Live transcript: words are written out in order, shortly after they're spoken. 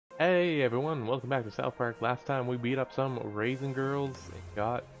Hey everyone, welcome back to South Park. Last time we beat up some Raisin Girls and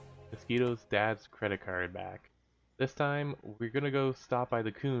got Mosquito's dad's credit card back. This time we're gonna go stop by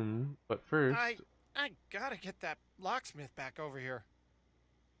the Coon, but I first, I gotta get that locksmith back over here.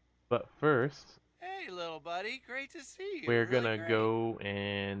 but first, Hey, little buddy, great to see you. we're Really gonna great. go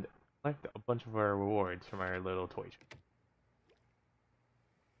and collect a bunch of our rewards from our little toy shop.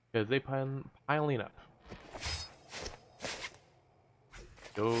 Because they piling up.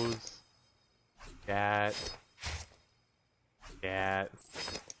 Goes, cat, cat,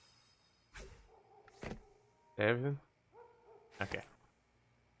 everything? Okay.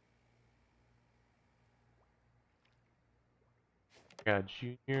 Got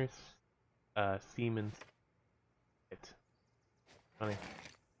Junior's Siemens kit. Funny.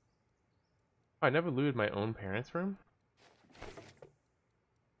 Oh, I never looted my own parents' room?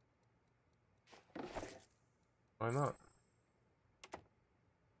 Why not?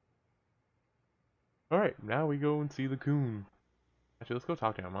 Alright, now we go and see the Coon. Actually, let's go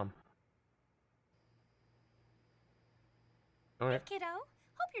talk to my mom. Hey, Alright. kiddo.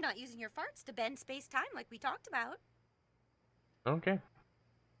 Hope you're not using your farts to bend space-time like we talked about. Okay.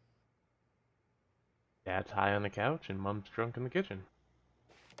 Dad's high on the couch and Mom's drunk in the kitchen.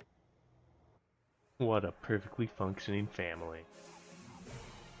 What a perfectly functioning family.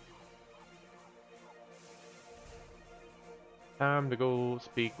 Time to go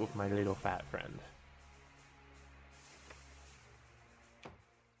speak with my little fat friend.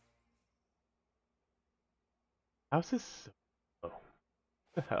 How's this so low?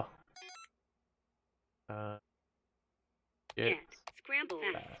 What the hell? Get Scramble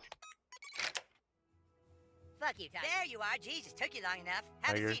fast. Fuck you, Tiger. There you are. Jesus, took you long enough.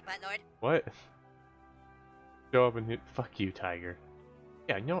 Have Tiger. a seat, buttlord. What? Show up and hit. Fuck you, Tiger.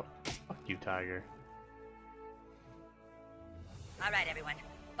 Yeah, you know what? Fuck you, Tiger. All right, everyone.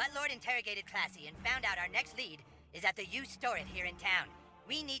 Buttlord interrogated Classy and found out our next lead is at the U Storage here in town.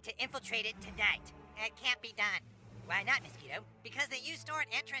 We need to infiltrate it tonight. It can't be done. Why not, Mosquito? Because the U Storage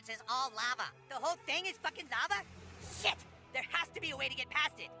entrance is all lava. The whole thing is fucking lava? Shit! There has to be a way to get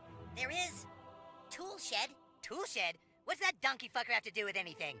past it. There is. Toolshed. Toolshed? What's that donkey fucker have to do with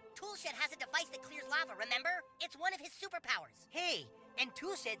anything? Toolshed has a device that clears lava, remember? It's one of his superpowers. Hey, and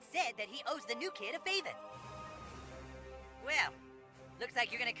Toolshed said that he owes the new kid a favor. Well, looks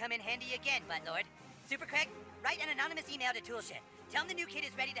like you're gonna come in handy again, Buttlord. Super Craig, write an anonymous email to Toolshed. Tell him the new kid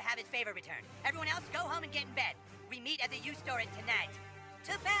is ready to have his favor returned. Everyone else, go home and get in bed. We meet at the U Storage tonight.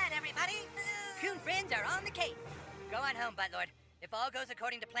 To bed, everybody! Coon friends are on the case. Go on home, Buttlord. If all goes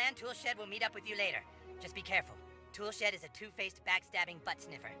according to plan, Toolshed will meet up with you later. Just be careful. Toolshed is a two-faced, backstabbing butt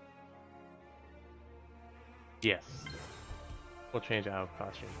sniffer. Yes. We'll change our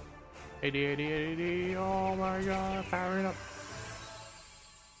costume. 80, 80, 80, oh my god, powering up.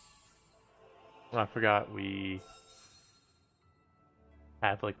 I forgot we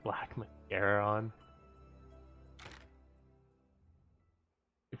have like black mascara on.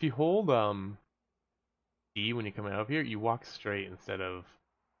 If you hold D when you come out of here, you walk straight instead of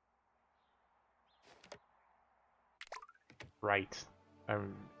right.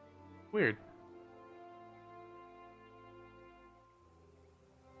 Weird.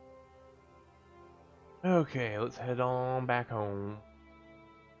 Okay, let's head on back home.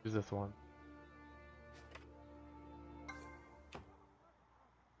 Who's this one?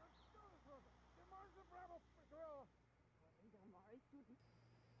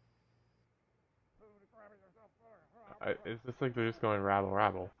 It's just like they're just going rabble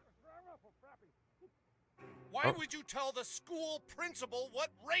rabble. Why Oh. would you tell the school principal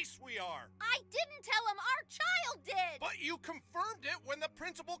what race we are? I didn't tell him, our child did! But you confirmed it when the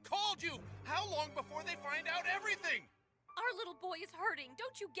principal called you. How long before they find out everything? Our little boy is hurting,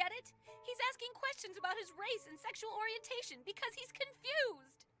 don't you get it? He's asking questions about his race and sexual orientation because he's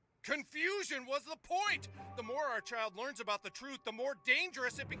confused. Confusion was the point. The more our child learns about the truth, the more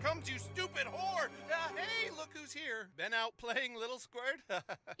dangerous it becomes, you stupid whore. Hey, look who's here. Been out playing, little squirt?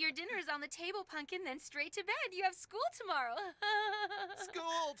 Your dinner is on the table, Pumpkin, then straight to bed. You have school tomorrow.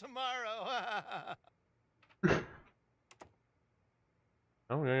 School tomorrow.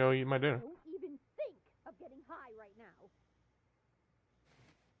 I'm gonna go eat my dinner. Don't even think of getting high right now.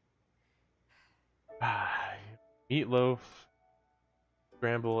 Meatloaf,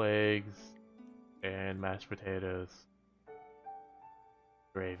 scrambled eggs, and mashed potatoes,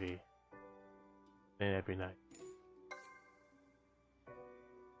 gravy, and every night.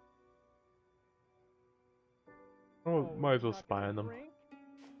 Oh, might as well spy on them.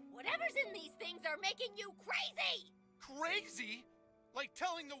 Whatever's in these things are making you crazy! Crazy? Like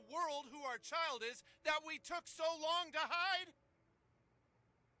telling the world who our child is that we took so long to hide?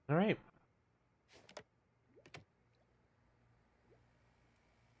 Alright.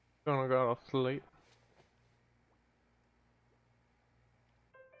 Gonna go off slate.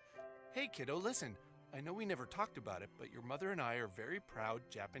 Hey, kiddo, listen. I know we never talked about it, but your mother and I are very proud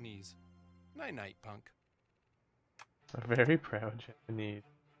Japanese. Night-night, punk. A very proud Japanese.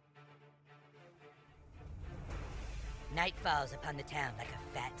 Night falls upon the town like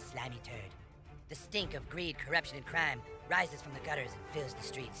a fat, slimy turd. The stink of greed, corruption, and crime rises from the gutters and fills the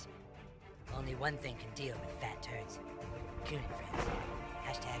streets. Only one thing can deal with fat turds. Coon and friends.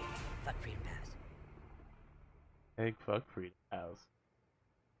 Hashtag fuck freedom pals. Egg fuck freedom house.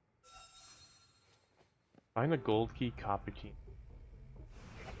 Find a gold key cappuccino.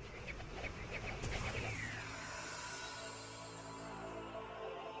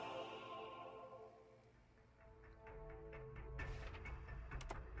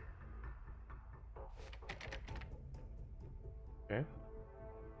 Okay.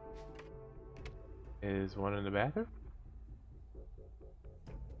 Is one in the bathroom?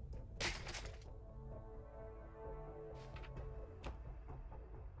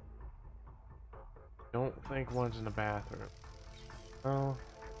 Don't think one's in the bathroom. Oh.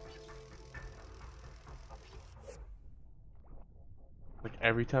 Like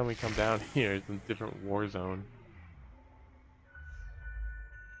every time we come down here, it's a different war zone.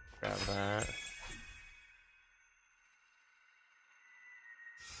 Grab that.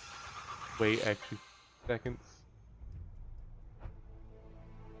 Wait extra seconds.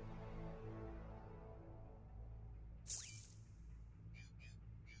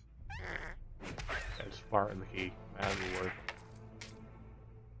 I just fart in the key. That'll work.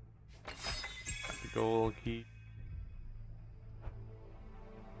 Got the gold key.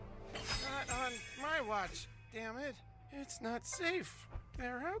 Not on my watch, damn it. It's not safe.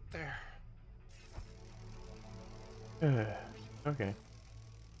 They're out there. Okay.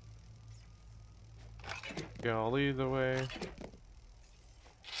 Get all these away.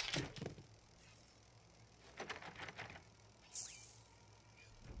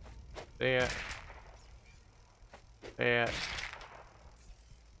 There. There.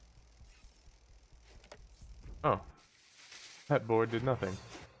 Oh. That board did nothing.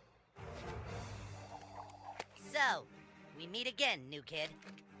 So, we meet again, new kid.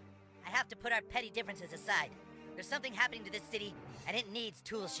 I have to put our petty differences aside. There's something happening to this city, and it needs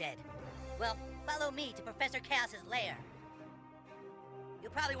Toolshed. Well, follow me to Professor Chaos's lair.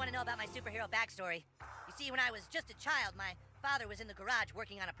 You'll probably want to know about my superhero backstory. You see, when I was just a child, my father was in the garage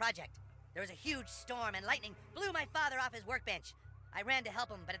working on a project. There was a huge storm, and lightning blew my father off his workbench. I ran to help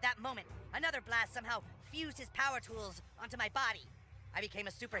him, but at that moment, another blast somehow fused his power tools onto my body. I became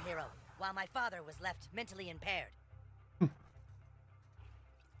a superhero, while my father was left mentally impaired. There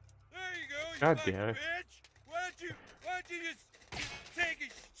you go, you God fucking damn it. bitch! Why don't you just take a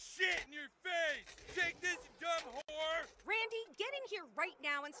shit in your face? Take this, you dumb whore! Randy, get in here right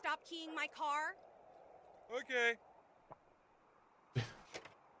now and stop keying my car. Okay.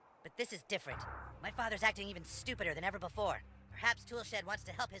 But this is different. My father's acting even stupider than ever before. Perhaps Toolshed wants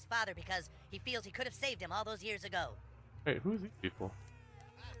to help his father because he feels he could have saved him all those years ago. Wait, who's these people?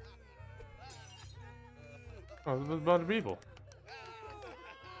 Oh, there's a bunch of people.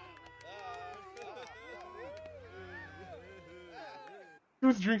 Who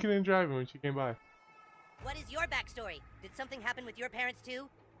was drinking and driving when she came by? What is your backstory? Did something happen with your parents too?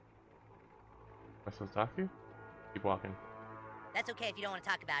 Am I supposed to talk to you? Keep walking. That's okay if you don't want to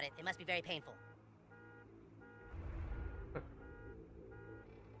talk about it. It must be very painful.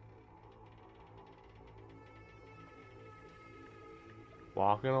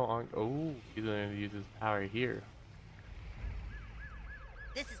 Walking along. Oh, he's gonna use his power here.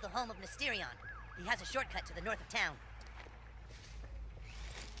 This is the home of Mysterion. He has a shortcut to the north of town.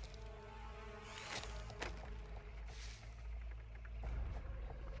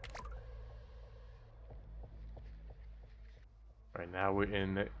 Right now we're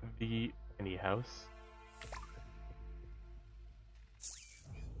in the Penny House.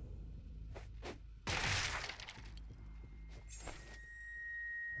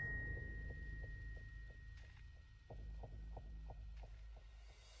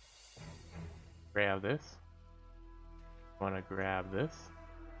 Grab this. Wanna grab this?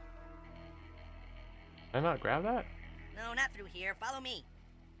 Can I not grab that? No, not through here. Follow me.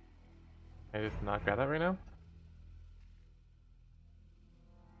 Can I just not grab that right now?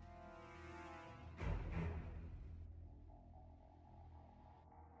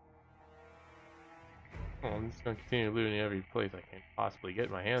 Oh, I'm just gonna continue looting every place I can possibly get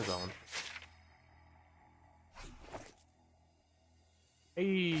my hands on.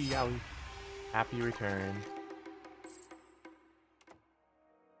 Hey, Yowie. Happy return.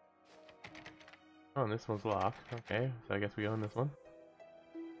 Oh, and this one's locked. Okay, so I guess we own this one.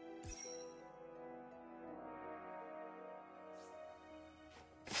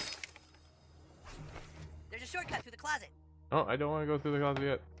 There's a shortcut through the closet. Oh, I don't want to go through the closet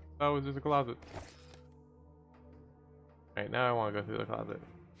yet. That was just a closet. Right, now I want to go through the closet.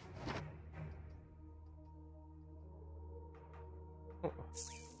 Oh.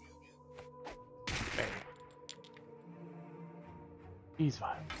 Okay. He's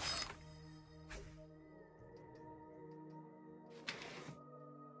fine.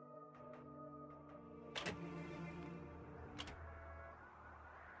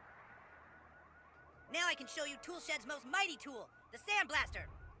 Now I can show you Toolshed's most mighty tool, the Sand Blaster.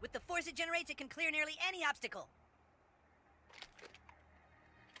 With the force it generates, it can clear nearly any obstacle.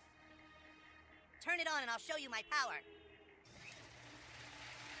 Turn it on and I'll show you my power.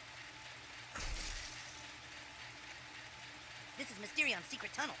 This is Mysterion's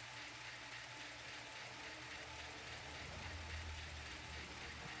secret tunnel.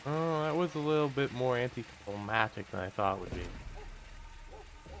 Oh, that was a little bit more anticlimactic than I thought it would be.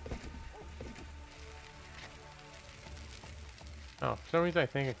 Oh, for some reason I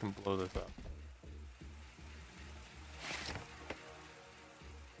think I can blow this up.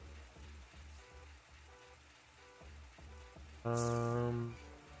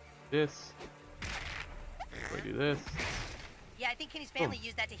 This. We do this. Yeah, I think Kenny's family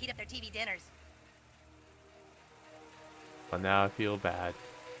used that to heat up their TV dinners. But now I feel bad.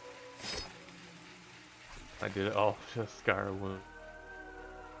 I did it all just scar a wound.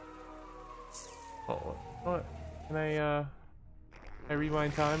 Oh, what? Can I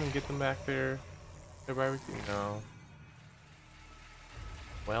rewind time and get them back there? Their barbecue? No.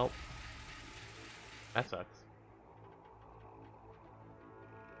 Well, that sucks.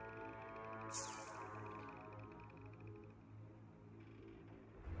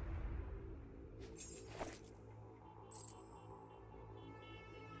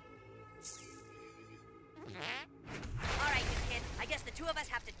 Alright, you kid. I guess the two of us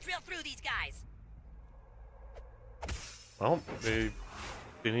have to drill through these guys. Well, they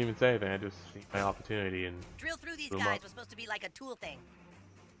didn't even say anything. I just see my opportunity and Drill through these blew 'em guys up. was supposed to be like a tool thing.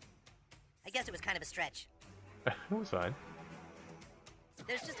 I guess it was kind of a stretch. It was fine.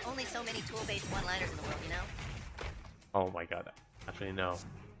 There's just only so many tool-based one-liners in the world, you know? Oh my god. Actually, no.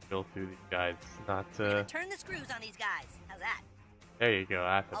 Drill through these guys. Not, We're gonna turn the screws on these guys. How's that? there you go.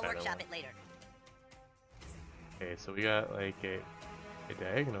 That's a I'll better workshop one. it later. Okay, so we got like a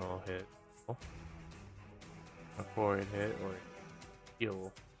diagonal hit, a forward hit, or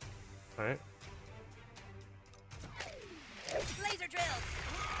heal. Alright. Laser drills!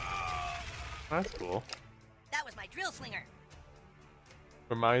 That's cool. That was my drill slinger.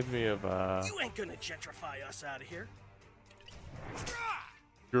 Reminds me of You ain't gonna gentrify us out of here.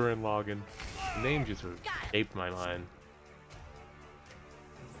 Gurren Lagann. The name just escaped my mind.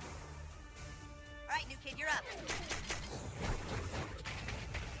 Alright, new kid, you're up.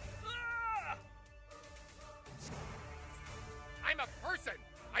 I'm a person.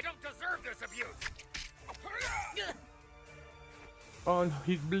 I don't deserve this abuse. Oh no,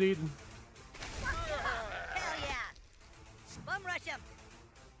 he's bleeding. Hell yeah! Bum rush him!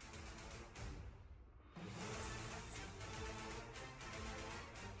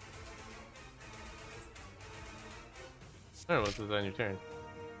 Alright, what's this on your turn?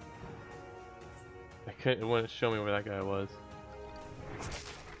 I couldn't, it wouldn't show me where that guy was.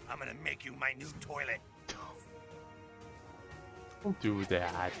 I'm gonna make you my new toilet. Don't do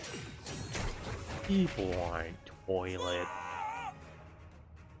that. People aren't toilet.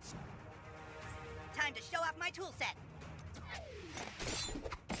 Time to show off my tool set.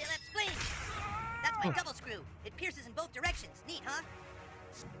 Phillips spleen! That's my double screw. It pierces in both directions. Neat, huh?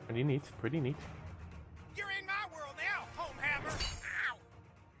 Pretty neat, pretty neat. You're in my world now, home hammer. Ow!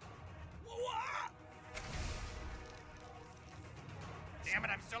 Damn it,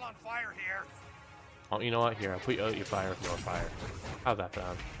 I'm still on fire here. Oh, you know what? Here, I'll put you out your fire with more fire. How's that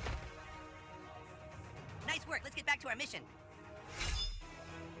sound? Nice work. Let's get back to our mission.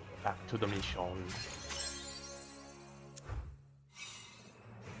 Back to the mission.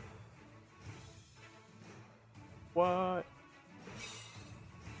 What?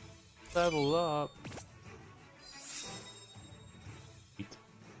 Level up. Eat.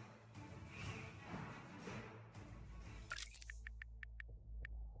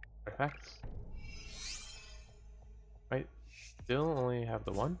 Artifacts. Right. Still only have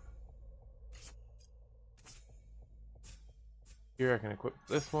the one. Here I can equip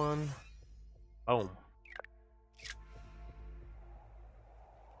this one. Boom.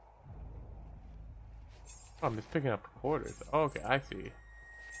 Oh, I'm just picking up quarters. Oh, okay, I see.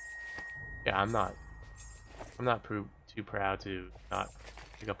 Yeah, Yeah, I'm not too proud to not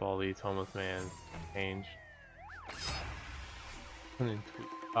pick up all these homeless man's change.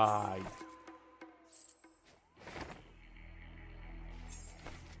 125.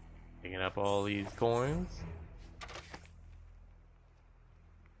 Picking up all these coins.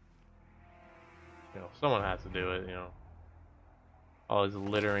 You know, someone has to do it, you know. All this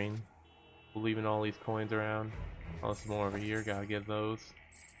littering. Leaving all these coins around. Oh, there's more over here, gotta get those.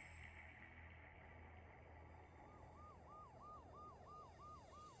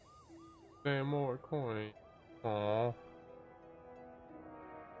 And more coins. Aww.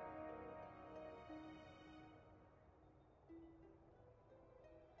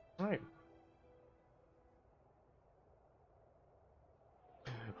 Right.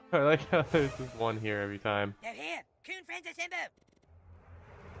 I like how there's just one here every time. They're here! Coon friends assemble!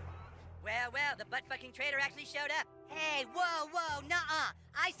 Well, the butt-fucking traitor actually showed up. Hey, whoa, nuh-uh!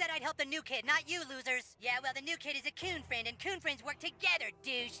 I said I'd help the new kid, not you losers! Yeah, well, the new kid is a coon friend, and coon friends work together,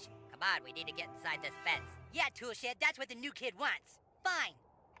 douche! Come on, we need to get inside this fence. Yeah, Toolshed, that's what the new kid wants. Fine.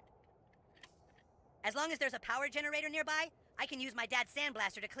 As long as there's a power generator nearby, I can use my dad's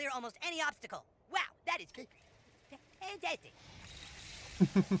sandblaster to clear almost any obstacle. Wow, that is fantastic.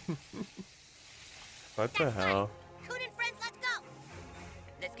 What the hell? Coon and friends, let's go!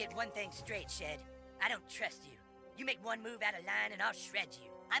 Let's get one thing straight, Shed. I don't trust you. You make one move out of line and I'll shred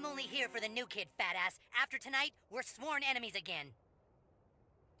you. I'm only here for the new kid, fat ass. After tonight, we're sworn enemies again.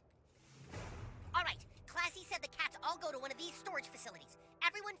 All right, Classy said the cats all go to one of these storage facilities.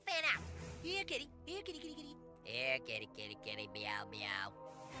 Everyone fan out. Here, kitty. Here, kitty, kitty, kitty. Here, kitty, kitty, kitty, meow, meow.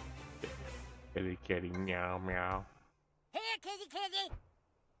 Kitty, kitty, meow, meow. Here, kitty, kitty.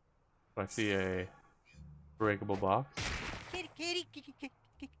 I see a breakable box. Kitty, kitty, kitty, kitty,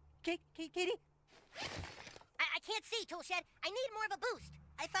 kitty, kitty, kitty. I can't see, Toolshed. I need more of a boost.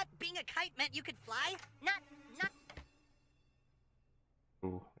 I thought being a kite meant you could fly. Not.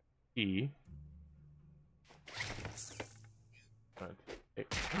 Ooh. E.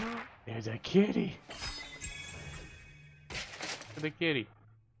 There's a kitty. Look at the kitty.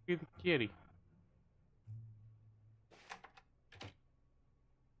 Look at the kitty.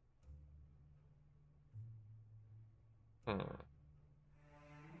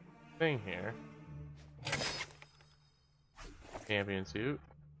 Thing here. Champion suit.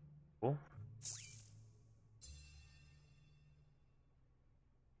 Cool.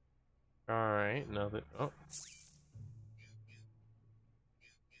 Alright, nothing. Oh.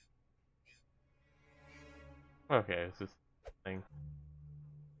 Okay, it's this thing.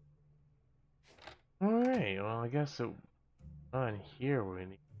 Alright, well, I guess it on here where we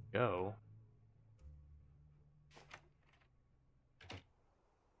need to go.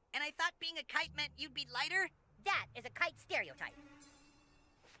 And I thought being a kite meant you'd be lighter? That is a kite stereotype.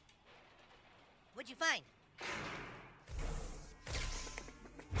 What'd you find?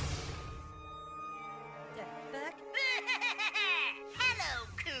 The fuck? Hello,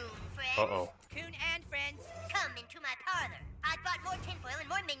 Coon friends. Uh-oh. Coon and friends. Come into my parlor. I brought more tinfoil and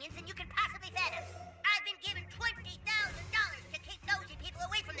more minions than you can possibly fathom. I've been given $20,000 to keep nosy people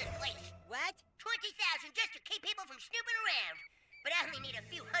away from this place. What? 20,000 just to keep people from snooping around. But I only need a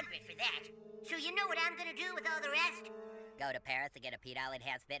few hundred for that. So you know what I'm gonna do with all the rest? Go to Paris to get a pedal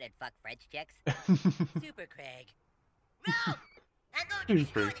enhanced fit and fuck French chicks? Super Craig. No! I'm going to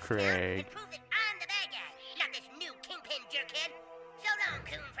destroy Super this Craig. town and prove that I'm the bad guy, not this new kingpin jerkhead. So long,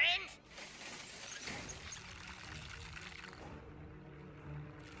 Coon friends.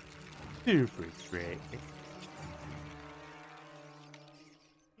 Super great.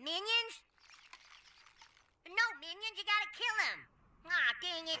 Minions? No, minions, you gotta kill them. Aw,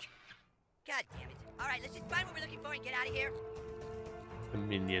 dang it. God damn it. Alright, let's just find what we're looking for and get out of here. The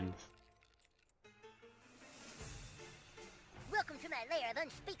minions. Welcome to my lair of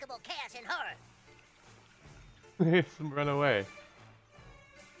unspeakable chaos and horror. Run away.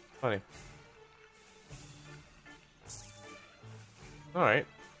 Funny. Alright.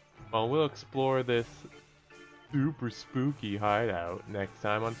 Well, we'll explore this super spooky hideout next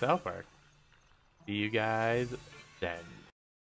time on South Park. See you guys then.